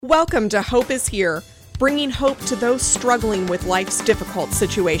Welcome to Hope is Here, bringing hope to those struggling with life's difficult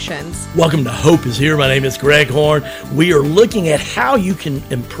situations. Welcome to Hope is Here. My name is Greg Horn. We are looking at how you can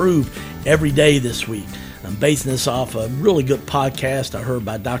improve every day this week. I'm basing this off a really good podcast I heard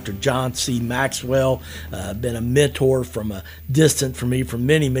by Dr. John C. Maxwell. Been a mentor from a distance for me for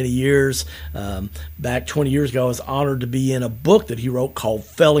many, many years. Back 20 years ago, I was honored to be in a book that he wrote called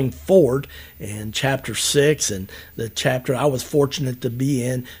Failing Forward, and chapter 6, and the chapter I was fortunate to be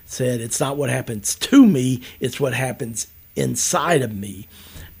in said, it's not what happens to me, it's what happens inside of me.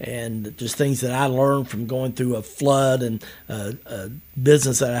 And just things that I learned from going through a flood and a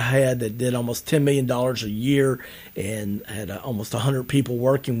business that I had that did almost $10 million a year and had almost 100 people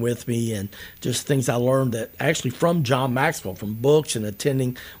working with me, and just things I learned that actually from John Maxwell, from books and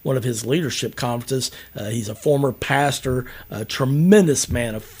attending one of his leadership conferences. He's a former pastor, a tremendous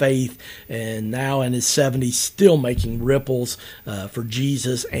man of faith, and now in his 70s still making ripples for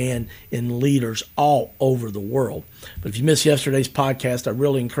Jesus and in leaders all over the world. But if you missed yesterday's podcast, I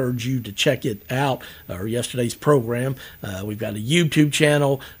really encourage you to check it out, or yesterday's program. We've got a YouTube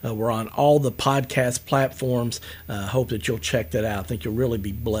channel. We're on all the podcast platforms. Hope that you'll check that out. I think you'll really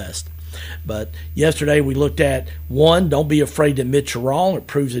be blessed. But yesterday we looked at, one, don't be afraid to admit you're wrong. It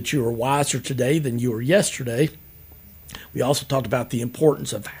proves that you are wiser today than you were yesterday. We also talked about the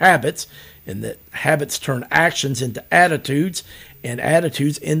importance of habits, and that habits turn actions into attitudes, and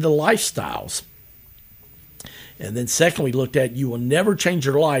attitudes into lifestyles. And then second, we looked at you will never change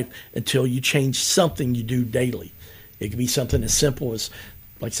your life until you change something you do daily. It could be something as simple as,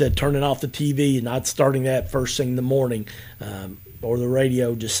 like I said, turning off the TV and not starting that first thing in the morning, or the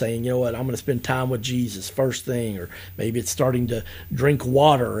radio, just saying, you know what, I'm going to spend time with Jesus first thing. Or maybe it's starting to drink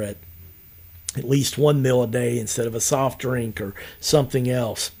water at least one meal a day instead of a soft drink or something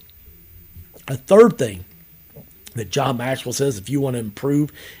else. A third thing that John Maxwell says, if you want to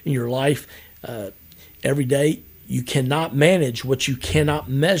improve in your life every day, you cannot manage what you cannot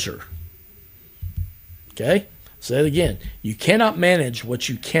measure. Okay? Say it again. You cannot manage what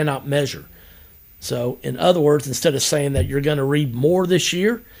you cannot measure. So, in other words, instead of saying that you're going to read more this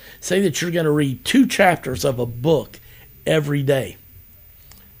year, say that you're going to read 2 chapters of a book every day.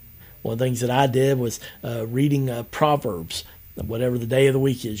 One of the things that I did was reading Proverbs, whatever the day of the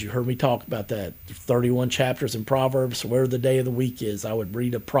week is. You heard me talk about that. 31 chapters in Proverbs. So whatever the day of the week is, I would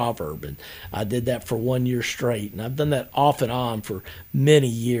read a proverb. And I did that for 1 year straight. And I've done that off and on for many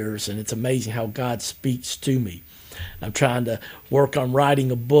years. And it's amazing how God speaks to me. I'm trying to work on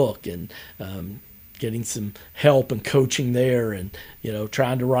writing a book and getting some help and coaching there, and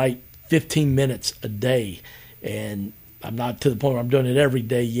trying to write 15 minutes a day. And I'm not to the point where I'm doing it every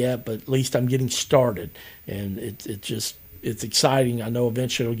day yet, but at least I'm getting started. And it's exciting. I know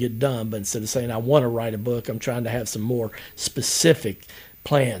eventually it'll get done, but instead of saying I want to write a book, I'm trying to have some more specific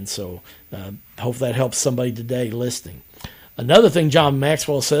plans. So hope that helps somebody today listening. Another thing John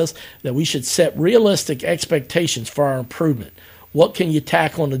Maxwell says, that we should set realistic expectations for our improvement. What can you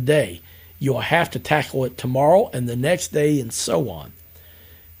tackle in a day? You'll have to tackle it tomorrow and the next day, and so on.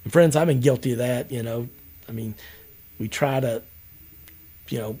 And friends, I've been guilty of that. We try to,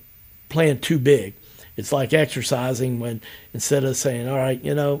 plan too big. It's like exercising, when instead of saying, all right,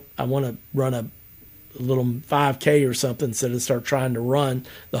 I want to run a little 5K or something, instead of start trying to run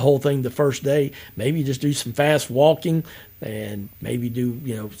the whole thing the first day, maybe just do some fast walking, and maybe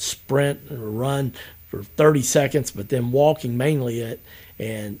do, sprint or run for 30 seconds, but then walking mainly it,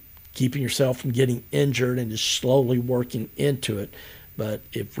 and keeping yourself from getting injured and just slowly working into it. But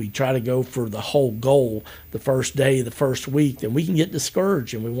if we try to go for the whole goal the first day, the first week, then we can get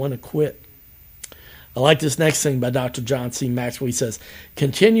discouraged and we want to quit. I like this next thing by Dr. John C. Maxwell. He says,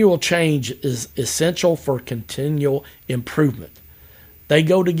 continual change is essential for continual improvement. They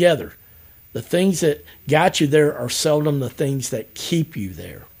go together. The things that got you there are seldom the things that keep you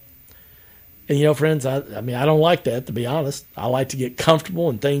there. And, friends, I don't like that, to be honest. I like to get comfortable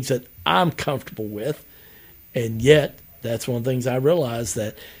in things that I'm comfortable with. And yet, that's one of the things I realized,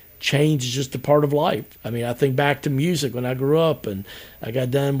 that change is just a part of life. I think back to music when I grew up, and I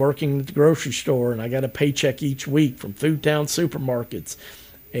got done working at the grocery store, and I got a paycheck each week from Foodtown supermarkets.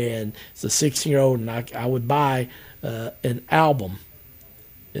 And as a 16-year-old, and I would buy an album.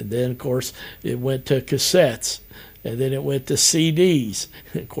 And then, of course, it went to cassettes. And then it went to CDs.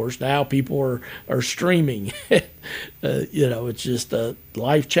 Of course, now people are streaming. It's just a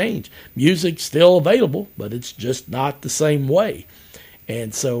life change. Music's still available, but it's just not the same way.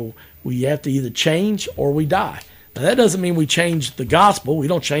 And so we have to either change or we die. Now, that doesn't mean we change the gospel. We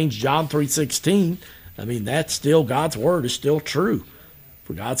don't change John 3:16. That's still, God's word is still true.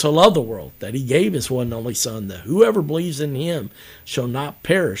 For God so loved the world that he gave his one and only Son, that whoever believes in him shall not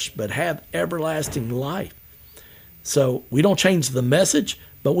perish, but have everlasting life. So we don't change the message,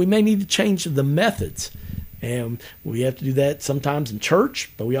 but we may need to change the methods. And we have to do that sometimes in church,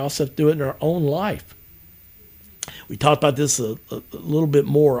 but we also have to do it in our own life. We talked about this a little bit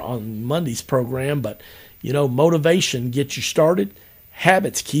more on Monday's program, but, motivation gets you started.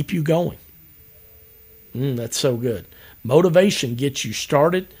 Habits keep you going. That's so good. Motivation gets you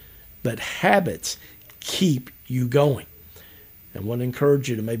started, but habits keep you going. I want to encourage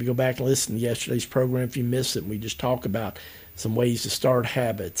you to maybe go back and listen to yesterday's program if you missed it. We just talk about some ways to start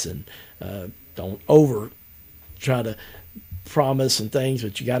habits, and don't try to promise and things,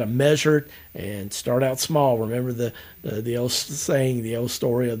 but you got to measure it and start out small. Remember the old saying, the old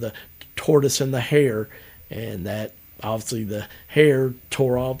story of the tortoise and the hare, and that obviously the hare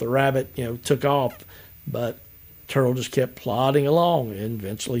tore off, the rabbit, took off, but turtle just kept plodding along, and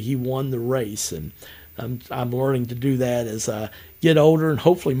eventually he won the race. And I'm learning to do that as I get older and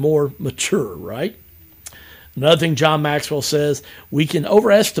hopefully more mature, right? Another thing John Maxwell says, we can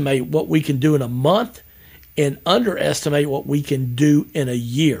overestimate what we can do in a month and underestimate what we can do in a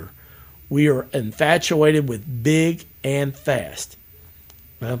year. We are infatuated with big and fast.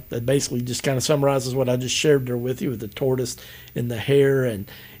 Well, that basically just kind of summarizes what I just shared there with you with the tortoise and the hare. And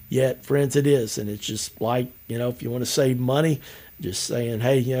yet, friends, it is. And it's just like, if you want to save money, just saying,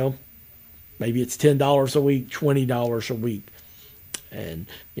 hey, maybe it's $10 a week, $20 a week. And,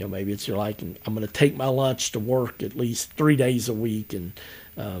 maybe it's you're like, I'm going to take my lunch to work at least 3 days a week,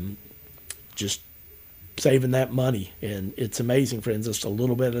 and just saving that money. And it's amazing, friends, just a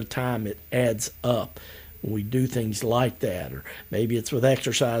little bit at a time, it adds up when we do things like that. Or maybe it's with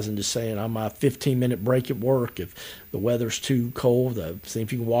exercise and just saying, on my 15-minute break at work, if the weather's too cold, see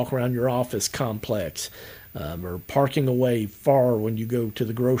if you can walk around your office complex, or parking away far when you go to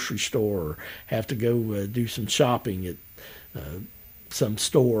the grocery store, or have to go do some shopping at some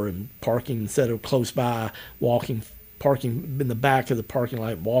store, and parking instead of close by, parking in the back of the parking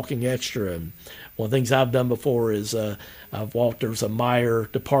lot, walking extra. And one of the things I've done before is I've walked, there's a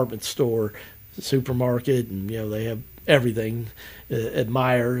Meijer department store, supermarket, and they have everything at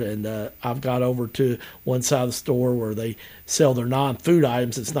Meijer, and I've got over to one side of the store where they sell their non-food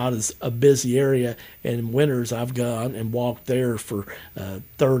items. It's not as a busy area, and in winters I've gone and walked there for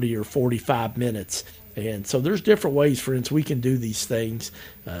 30 or 45 minutes. And so there's different ways, friends, we can do these things,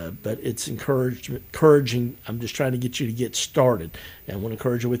 but it's encouraging. I'm just trying to get you to get started. And I want to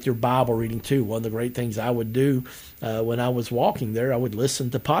encourage you with your Bible reading, too. One of the great things I would do when I was walking there, I would listen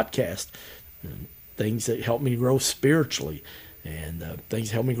to podcasts, things that help me grow spiritually, and things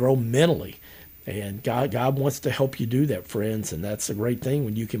that help me grow mentally. And God wants to help you do that, friends, and that's the great thing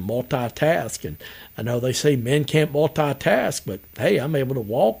when you can multitask. And I know they say men can't multitask, but hey, I'm able to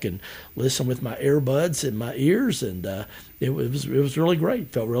walk and listen with my earbuds in my ears, and it was really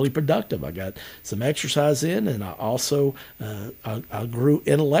great. Felt really productive. I got some exercise in, and I also I grew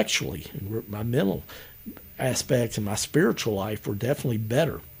intellectually. My mental aspects and my spiritual life were definitely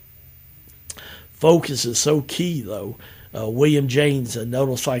better. Focus is so key, though. William James, a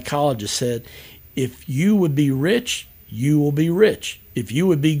notable psychologist, said, if you would be rich, you will be rich. If you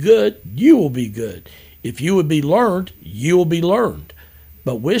would be good, you will be good. If you would be learned, you will be learned.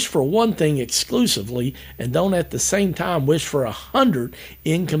 But wish for one thing exclusively, and don't at the same time wish for 100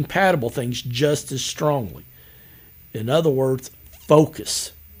 incompatible things just as strongly. In other words,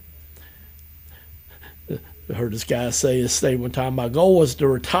 focus. I heard this guy say one time, my goal was to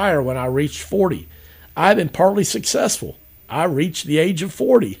retire when I reached 40. I've been partly successful. I reached the age of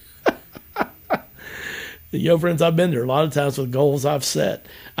 40. Friends, I've been there a lot of times with goals I've set.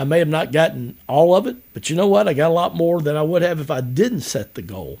 I may have not gotten all of it, but you know what? I got a lot more than I would have if I didn't set the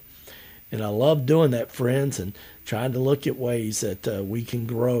goal. And I love doing that, friends, and trying to look at ways that we can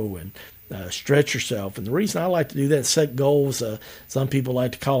grow and stretch yourself. And the reason I like to do that, set goals, some people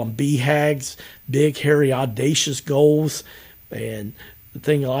like to call them BHAGs, big, hairy, audacious goals. And the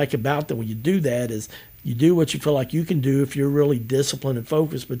thing I like about them when you do that is you do what you feel like you can do if you're really disciplined and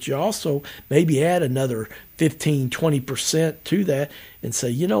focused, but you also maybe add another 15, 20% to that and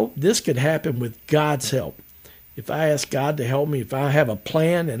say, this could happen with God's help. If I ask God to help me, if I have a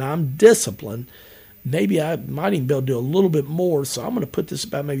plan and I'm disciplined, maybe I might even be able to do a little bit more. So I'm going to put this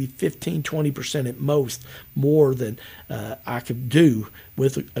about maybe 15, 20% at most more than I could do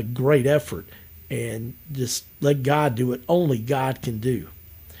with a great effort, and just let God do what only God can do.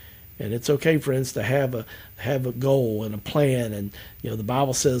 And it's okay, friends, to have a goal and a plan. And the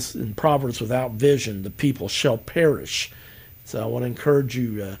Bible says in Proverbs, without vision, the people shall perish. So I want to encourage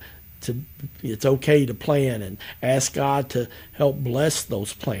you, it's okay to plan and ask God to help bless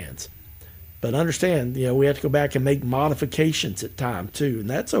those plans. But understand, we have to go back and make modifications at times too, and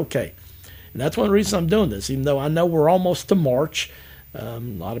that's okay. And that's one reason I'm doing this, even though I know we're almost to March. A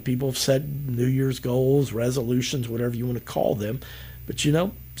lot of people have set New Year's goals, resolutions, whatever you want to call them. But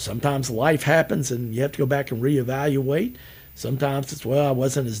sometimes life happens and you have to go back and reevaluate. Sometimes it's, I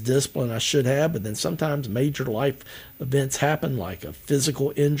wasn't as disciplined as I should have, but then sometimes major life events happen, like a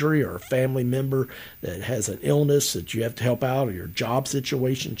physical injury or a family member that has an illness that you have to help out, or your job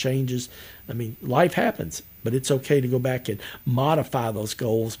situation changes. Life happens, but it's okay to go back and modify those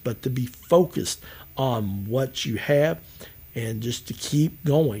goals, but to be focused on what you have and just to keep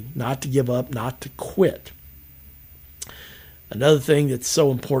going, not to give up, not to quit. Another thing that's so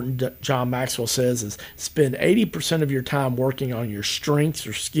important, John Maxwell says, is spend 80% of your time working on your strengths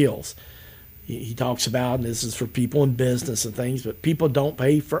or skills. He talks about, and this is for people in business and things, but people don't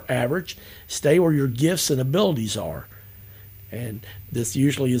pay for average. Stay where your gifts and abilities are. And this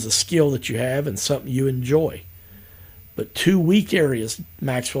usually is a skill that you have and something you enjoy. But 2 weak areas,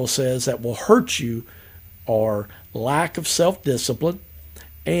 Maxwell says, that will hurt you are lack of self-discipline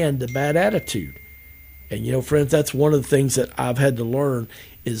and a bad attitude. And, friends, that's one of the things that I've had to learn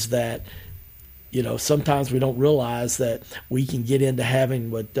is that, sometimes we don't realize that we can get into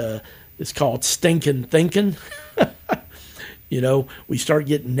having what is called stinking thinking. We start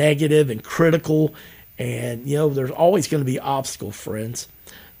getting negative and critical, and, there's always going to be obstacles, friends.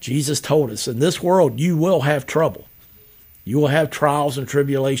 Jesus told us, in this world, you will have trouble. You will have trials and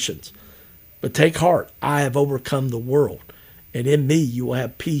tribulations. But take heart, I have overcome the world, and in me you will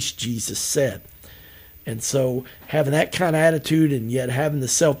have peace, Jesus said. And so having that kind of attitude and yet having the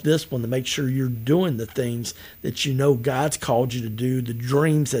self-discipline to make sure you're doing the things that God's called you to do, the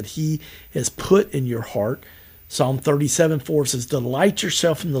dreams that he has put in your heart. Psalm 37:4 says, delight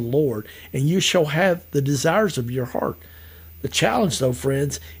yourself in the Lord, and you shall have the desires of your heart. The challenge, though,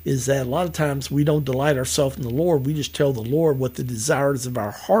 friends, is that a lot of times we don't delight ourselves in the Lord. We just tell the Lord what the desires of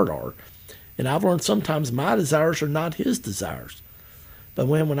our heart are. And I've learned sometimes my desires are not his desires. But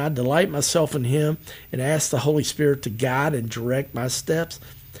when I delight myself in him and ask the Holy Spirit to guide and direct my steps,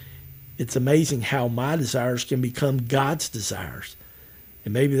 it's amazing how my desires can become God's desires.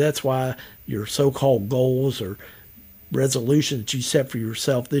 And maybe that's why your so-called goals or resolutions that you set for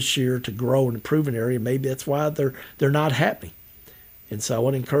yourself this year to grow and improve an area, maybe that's why they're not happening. And so I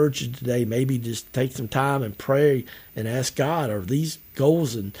want to encourage you today, maybe just take some time and pray and ask God, are these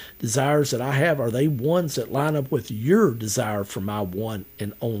goals and desires that I have, are they ones that line up with your desire for my one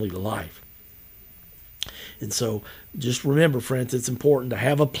and only life? And so just remember, friends, it's important to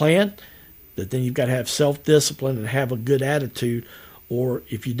have a plan, but then you've got to have self-discipline and have a good attitude. Or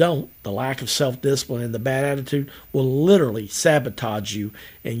if you don't, the lack of self-discipline and the bad attitude will literally sabotage you,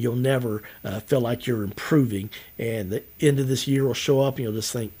 and you'll never feel like you're improving. And the end of this year will show up, and you'll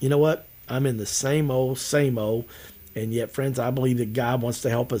just think, you know what? I'm in the same old. And yet, friends, I believe that God wants to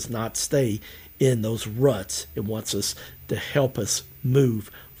help us not stay in those ruts. It wants us to help us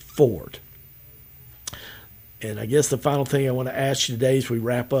move forward. And I guess the final thing I want to ask you today as we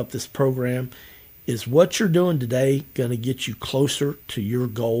wrap up this program is, what you're doing today going to get you closer to your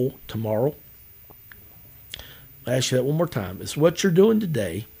goal tomorrow? I'll ask you that one more time. Is what you're doing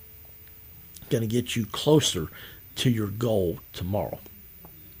today going to get you closer to your goal tomorrow?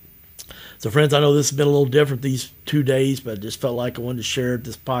 So, friends, I know this has been a little different these 2 days, but I just felt like I wanted to share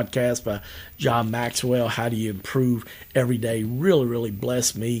this podcast by John Maxwell, How Do You Improve Every Day? Really, really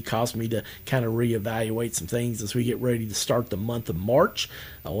blessed me, caused me to kind of reevaluate some things as we get ready to start the month of March.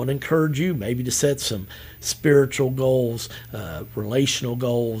 I want to encourage you maybe to set some spiritual goals, relational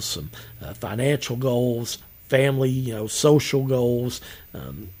goals, some financial goals, family, social goals.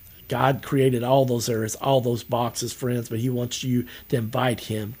 God created all those areas, all those boxes, friends, but he wants you to invite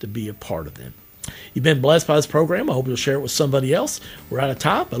him to be a part of them. You've been blessed by this program. I hope you'll share it with somebody else. We're out of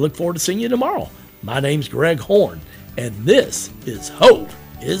time. I look forward to seeing you tomorrow. My name's Greg Horn, and this is Hope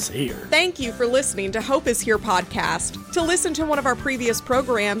is Here. Thank you for listening to Hope is Here podcast. To listen to one of our previous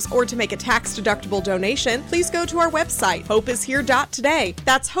programs or to make a tax-deductible donation, please go to our website, hopeishere.today.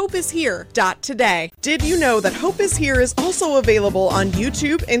 That's hopeishere.today. Did you know that Hope is Here is also available on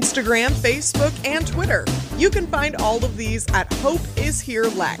YouTube, Instagram, Facebook, and Twitter? You can find all of these at Hope is Here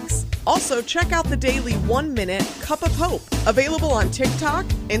Lex. Also, check out the daily 1-minute Cup of Hope, available on TikTok,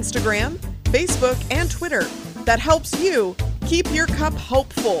 Instagram, Facebook, and Twitter. That helps you keep your cup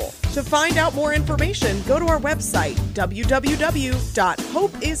hopeful. To find out more information, go to our website,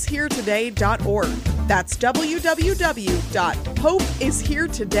 www.hopeisheretoday.org. That's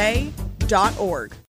www.hopeisheretoday.org.